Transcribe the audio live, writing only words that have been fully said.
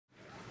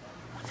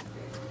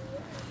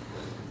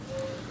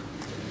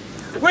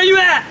Where you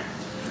at?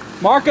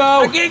 Marco!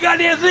 I can't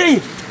goddamn see!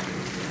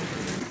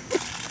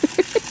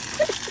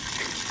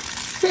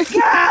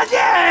 God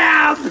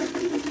damn!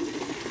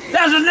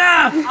 That's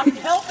enough! I'm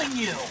helping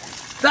you!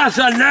 That's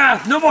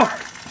enough! No more!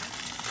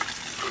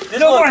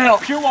 No more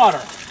help! Pure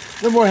water.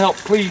 No more help,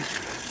 please.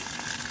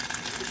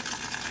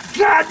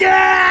 God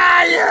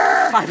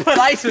damn! I put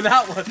ice in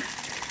that one.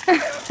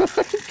 Oh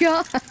my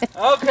God.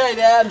 Okay,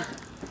 Dad.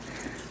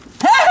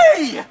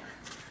 Hey!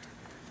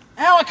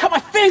 Ow, I cut my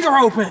finger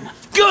open.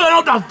 Good,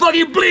 I don't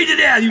fucking bleed to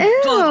death, you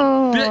Ew. son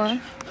of a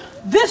bitch.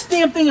 This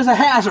damn thing is a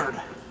hazard.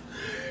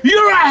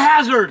 You're a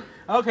hazard!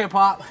 Okay,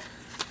 Pop.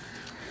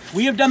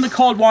 We have done the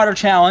cold water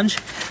challenge.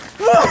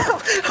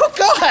 Oh,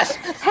 God!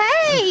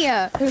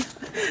 Hey!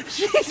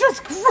 Jesus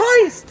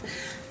Christ!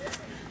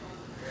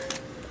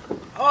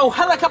 Oh,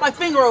 how did I cut my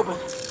finger open?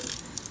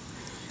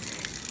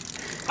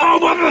 Oh,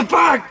 what the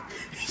fuck?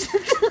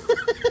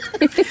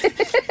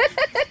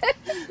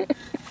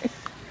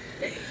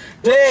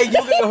 Dang, you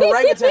look like a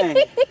orangutan.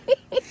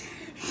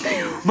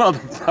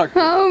 Motherfucker.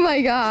 Oh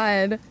my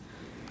God.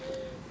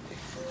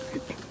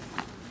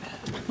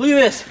 Look at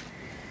this.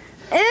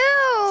 Ew!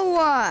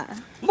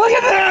 Look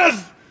at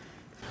this!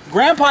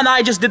 Grandpa and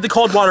I just did the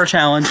cold water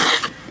challenge.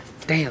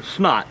 Damn,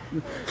 snot.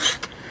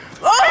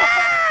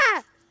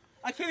 Ah!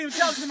 I can't even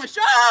tell it's in my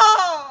show.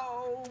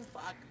 Oh,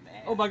 fuck,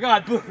 man. Oh my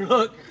God, Booger,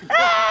 look.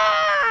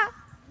 Ah!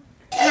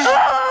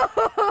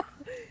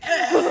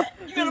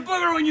 You got a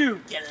booger on you.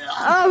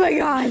 Oh my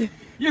God.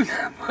 You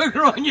got a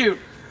booger on you.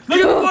 Look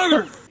at the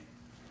booger.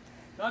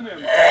 Come here.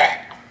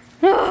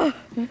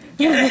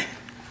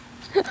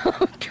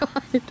 Oh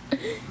God.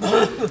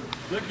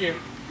 Look here.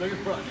 Look in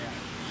front now.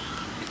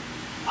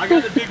 I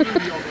got the big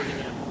movie over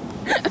here.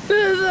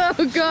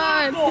 Oh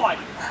God. Boy.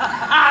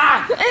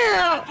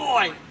 Ew.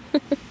 Boy.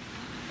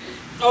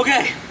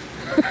 Okay,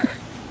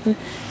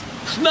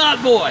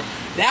 Snot boy.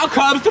 now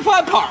comes the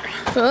fun part.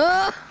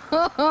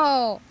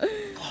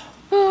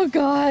 Oh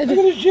God. Look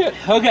at this shit.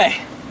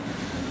 Okay,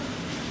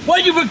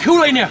 Why'd you put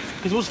Kool-Aid in there?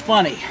 because it was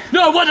funny.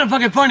 No, it wasn't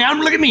fucking funny. I'm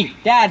look at me.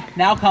 Dad,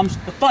 now comes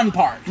the fun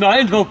part. No, I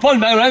ain't no fun,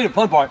 man. I ain't the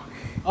fun part.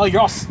 Oh, you're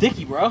all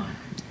sticky, bro.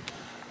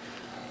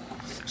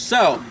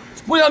 So,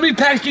 What how many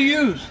packs do you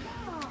use?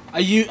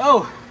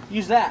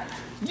 use that.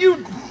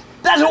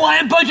 That's why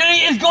I'm punching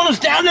it. It's gonna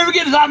stay. I'll never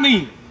get this on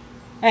me.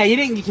 Hey, you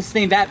didn't get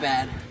stained that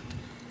bad.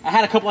 I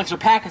had a couple extra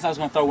packets I was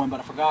gonna throw in,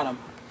 but I forgot them.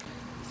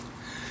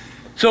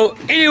 So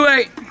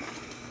anyway,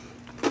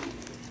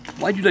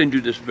 why'd you let him do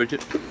this,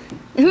 Bridget?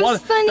 It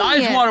was funny. The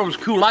ice water was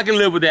cool. I can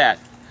live with that.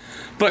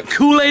 But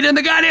Kool-Aid in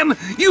the goddamn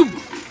you.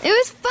 It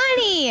was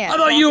funny. I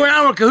thought you and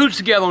I were cahoots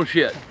together on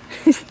shit.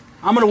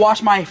 I'm gonna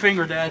wash my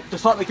finger, Dad.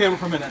 Just start the camera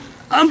for a minute.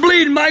 I'm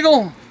bleeding,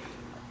 Michael.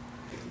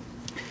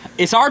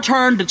 It's our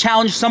turn to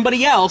challenge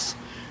somebody else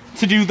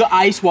to do the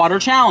ice water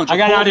challenge. I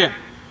got an idea.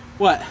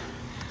 What?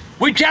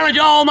 We challenge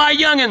all my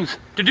youngins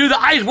to do the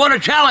ice water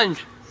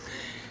challenge.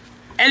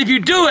 And if you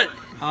do it,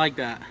 I like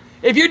that.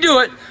 if you do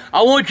it,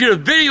 I want you to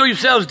video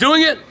yourselves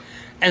doing it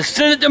and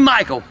send it to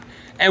Michael.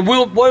 And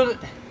what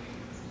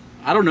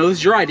I don't know. This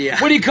is your idea.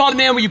 do you call it,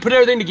 man, when you put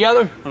everything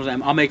together?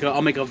 I'll make a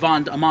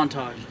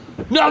montage.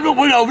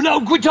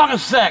 No, quit talking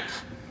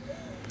sex.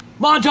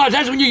 Montage,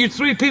 that's when you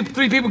three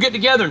people get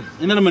together.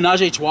 And then a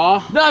menage a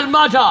trois. Not a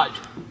montage.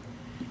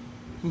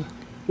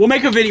 We'll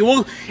make a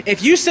video.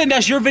 If you send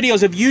us your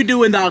videos of you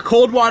doing the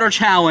cold water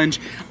challenge,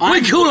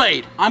 With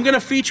Kool-Aid. I'm gonna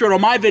feature it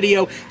on my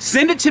video.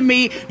 Send it to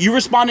me. You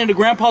responding to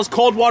Grandpa's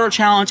cold water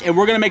challenge, and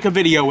we're gonna make a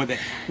video with it.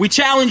 We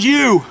challenge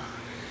you.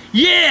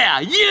 Yeah,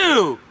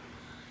 you.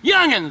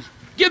 Youngins,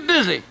 get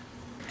busy.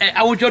 Hey,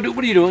 I want y'all to do,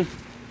 what are you doing?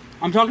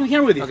 I'm talking to the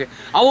camera with you. Okay.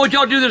 I want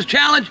y'all to do this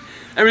challenge,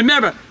 and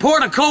remember, pour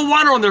the cold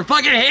water on their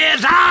fucking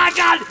heads. Ah,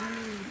 God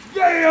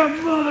damn,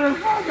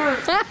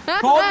 motherfucker.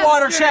 Cold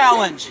water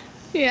challenge.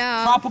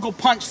 Yeah. Tropical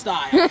punch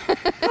style.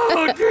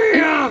 Oh,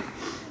 damn.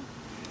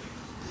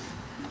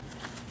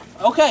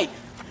 Okay.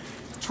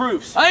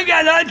 Truce. I ain't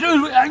got nothing to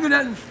do. I ain't got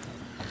nothing.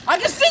 I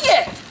can see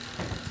it.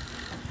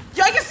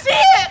 Yeah, I can see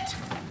it.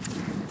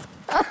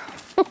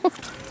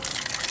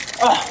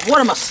 Oh,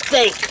 what a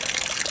mistake.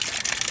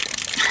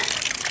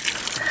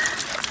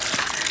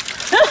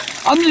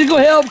 I'm just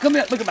gonna help. Come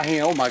here. Look at my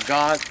hand. Oh, my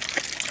God.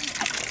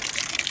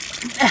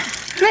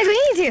 Mike, we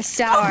need to take a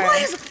shower. Oh,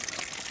 please.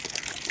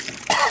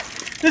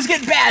 This is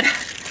getting bad.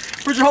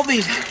 Bridget, hold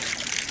these.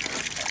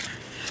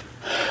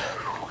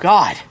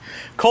 God.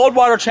 Cold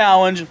water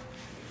challenge.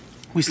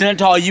 We sent it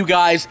to all you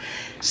guys.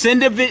 Send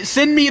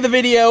me the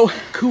video.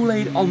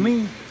 Kool-Aid on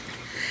me.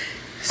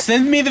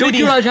 Send me the Don't you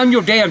video. realize I'm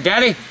your damn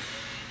daddy?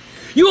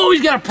 You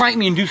always gotta prank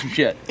me and do some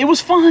shit. It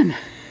was fun.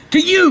 To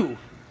you.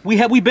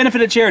 We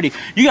benefited charity.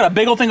 You got a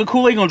big old thing of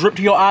Kool-Aid gonna drip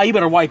to your eye. You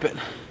better wipe it.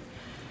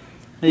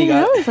 There you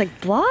That go. looks like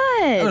blood.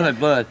 Look at that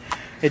blood.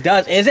 It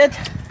does. Is it?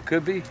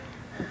 Could be.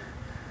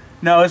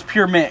 No, it's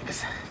pure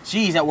mix.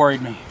 Jeez, that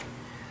worried me.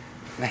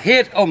 The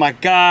hit. Oh, my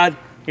God.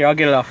 Here, I'll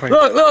get it off for you.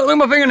 Look at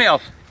my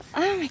fingernails.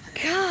 Oh my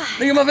God.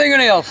 Look at my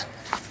fingernails.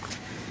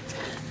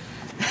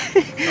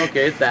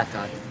 Okay, it's that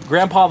time.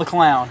 Grandpa the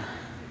clown.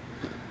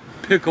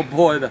 Pickle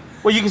boy.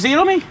 Well, you can see it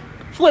on me?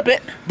 Flip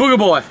it. Booger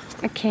boy.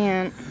 I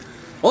can't.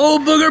 Oh,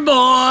 booger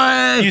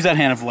boy. Use that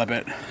hand and flip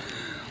it.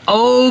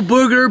 Oh,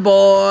 booger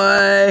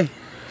boy.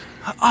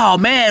 Oh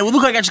man, we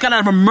look like I just got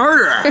out of a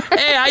murder.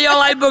 Hey, how y'all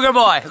like booger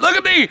boy? Look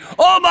at me.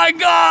 Oh my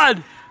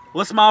God.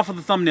 Let's smile for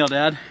the thumbnail,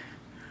 Dad.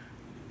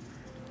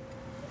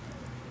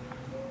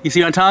 You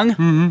see my tongue?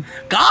 Mm-hmm.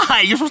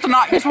 God, you're supposed to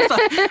not. You're supposed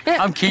to.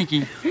 I'm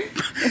kinky.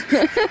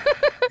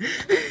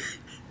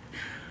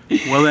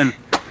 Well then.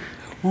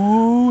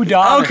 Ooh,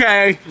 dog.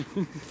 Okay.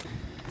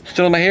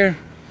 Still in my hair?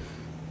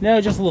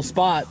 No, just little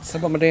spots. How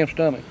about my damn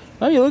stomach?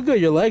 Oh, you look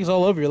good. Your legs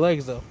all over your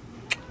legs, though.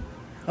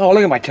 Oh,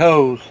 look at my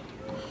toes.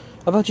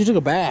 I thought you took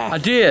a bath. I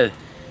did.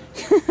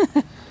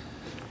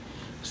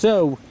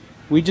 So,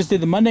 we just did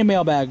the Monday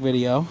mailbag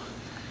video.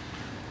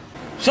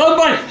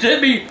 Somebody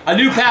sent me a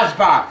new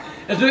pacifier.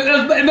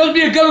 It must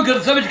be a gun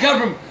because somebody's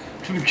come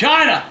from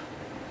China.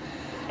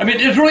 I mean,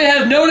 this really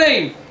has no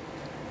name.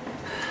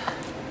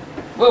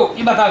 Whoa,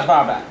 give my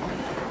pacifier back.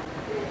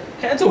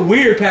 That's a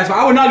weird pacifier.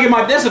 I would not get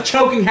my. That's a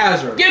choking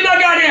hazard. Give my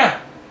gun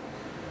here.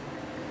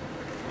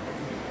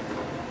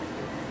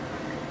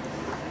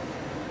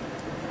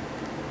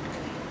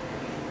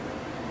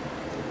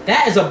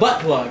 That is a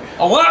butt plug.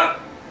 A what?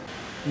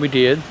 We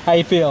did. How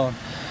you feeling?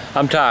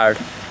 I'm tired.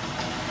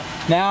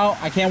 Now,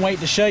 I can't wait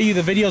to show you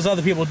the videos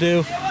other people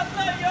do.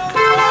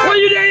 What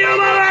you doing,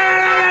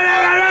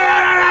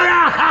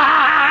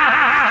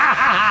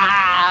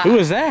 Who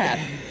is that?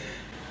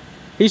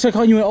 He started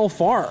calling you an old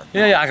fart.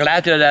 Yeah, I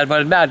laughed at that,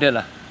 but it's bad, didn't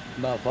I?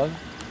 Motherfucker.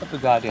 What the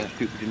goddamn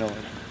stupid you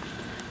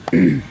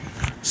know?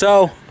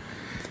 So,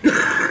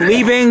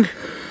 leaving.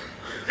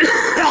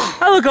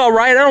 I look all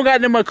right. I don't got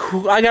much.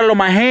 I got it on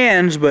my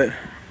hands, but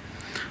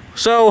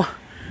so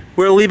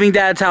we're leaving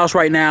Dad's house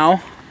right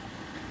now.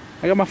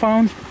 I got my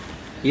phone.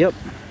 Yep.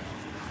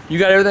 You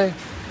got everything?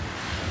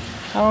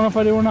 I don't know if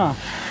I do or not.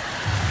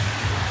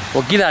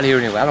 Well, get out of here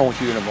anyway. I don't want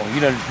you anymore.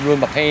 You done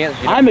ruined my pants.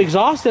 I'm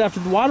exhausted after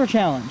the water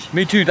challenge.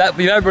 Me too. That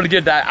you never really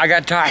get that. I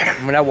got tired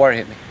when that water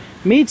hit me.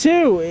 Me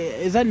too.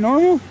 Is that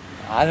normal?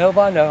 I hope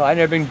I know. I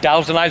never been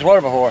doused in ice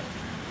water before.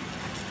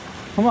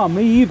 Come on,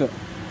 me either.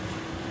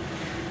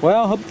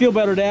 Well, hope you feel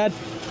better, Dad.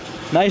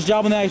 Nice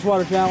job on the ice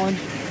water challenge.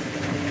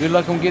 Good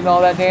luck on getting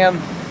all that damn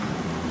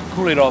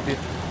Kool-Aid off you.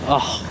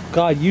 Oh,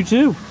 God, you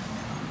too.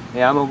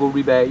 Yeah, I'm gonna go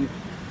rebag you.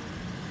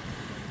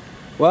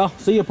 Well,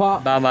 see you,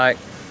 Pop. Bye, Mike.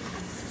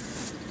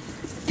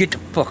 Get the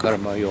fuck out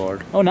of my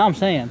yard. Oh, now I'm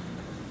saying.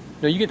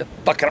 No, you get the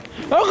fuck out.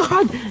 Oh,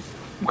 God.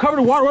 I'm covered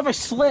in water. What if I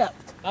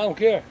slipped? I don't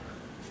care.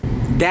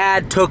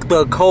 Dad took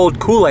the cold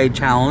Kool-Aid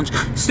challenge.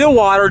 Still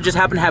water, just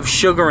happened to have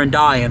sugar and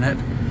dye in it.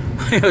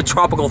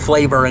 Tropical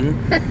flavoring.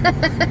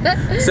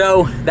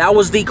 So that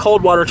was the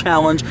cold water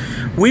challenge.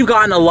 We've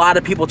gotten a lot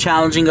of people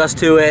challenging us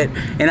to it,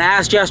 and I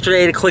asked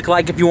yesterday to click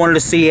like if you wanted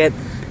to see it,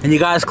 and you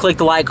guys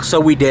clicked like,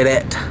 so we did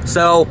it.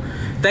 So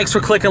thanks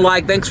for clicking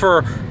like, thanks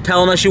for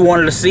telling us you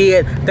wanted to see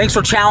it, thanks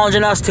for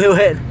challenging us to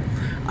it.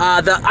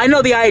 I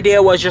know the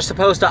idea was you're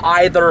supposed to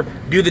either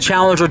do the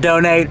challenge or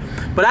donate,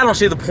 but I don't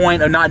see the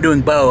point of not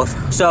doing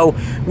both. So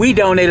we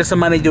donated some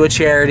money to a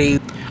charity.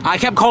 I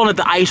kept calling it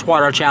the ice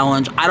water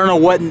challenge. I don't know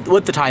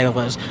what the title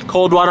is.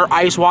 Cold water,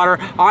 ice water,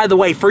 either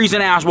way,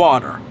 freezing ass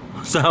water.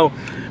 So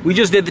we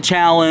just did the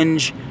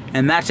challenge,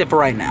 and that's it for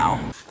right now.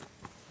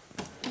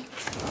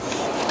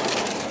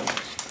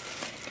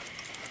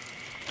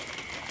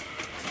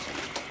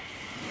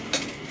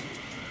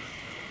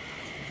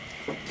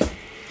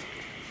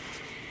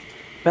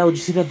 Belle, did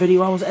you see that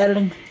video I was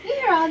editing? You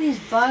hear all these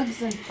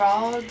bugs and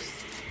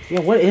frogs? Yeah,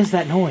 what is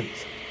that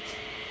noise?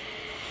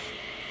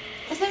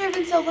 It's never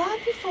been so loud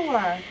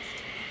before.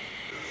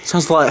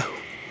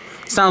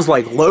 Sounds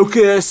like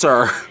locusts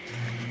or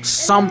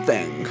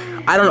something.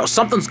 I don't know.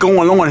 Something's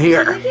going on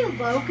here. Did we get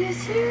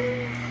locusts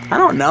here? I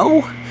don't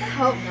know. I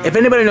hope not. If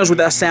anybody knows what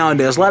that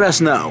sound is, let us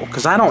know,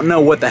 because I don't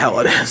know what the hell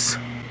it is.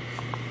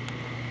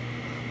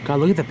 God,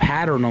 look at the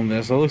pattern on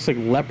this. It looks like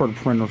leopard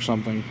print or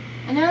something.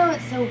 I know,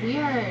 it's so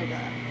weird.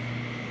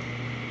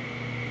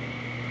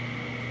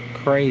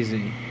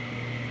 Crazy.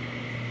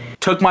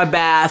 Took my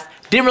bath.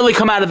 Didn't really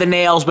come out of the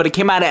nails, but it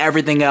came out of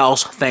everything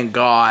else, thank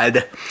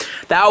God.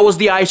 That was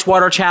the ice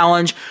water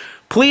challenge.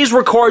 Please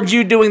record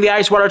you doing the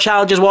ice water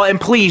challenge as well,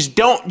 and please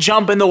don't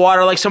jump in the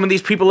water like some of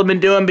these people have been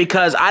doing,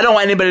 because I don't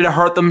want anybody to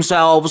hurt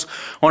themselves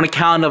on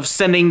account of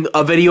sending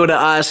a video to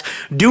us.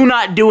 Do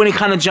not do any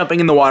kind of jumping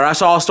in the water. I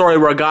saw a story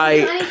where a guy...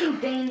 Anything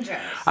dangerous.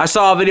 I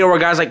saw a video where a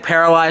guy's like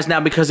paralyzed now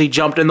because he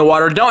jumped in the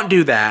water. Don't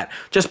do that.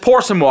 Just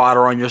pour some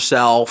water on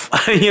yourself.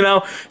 You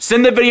know,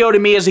 send the video to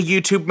me as a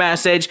YouTube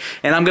message,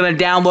 and I'm gonna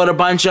download a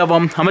bunch of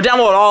them. I'm gonna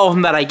download all of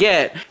them that I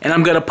get, and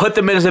I'm gonna put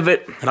them as a then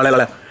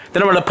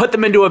I'm gonna put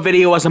them into a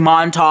video as a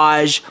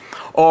montage,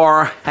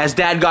 or as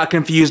Dad got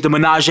confused, a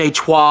menage a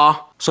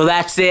trois. So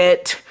that's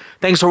it.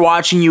 Thanks for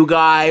watching, you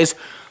guys.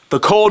 The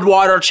cold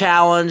water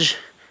challenge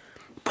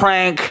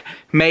prank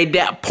made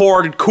Dad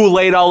poured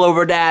Kool-Aid all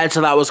over Dad,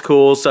 so that was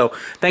cool. So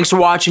thanks for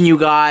watching, you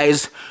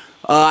guys.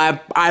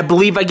 I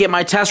believe I get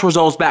my test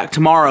results back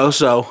tomorrow,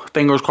 so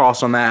fingers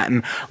crossed on that.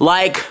 And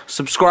like,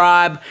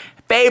 subscribe,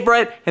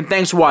 favorite, and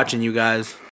thanks for watching, you guys.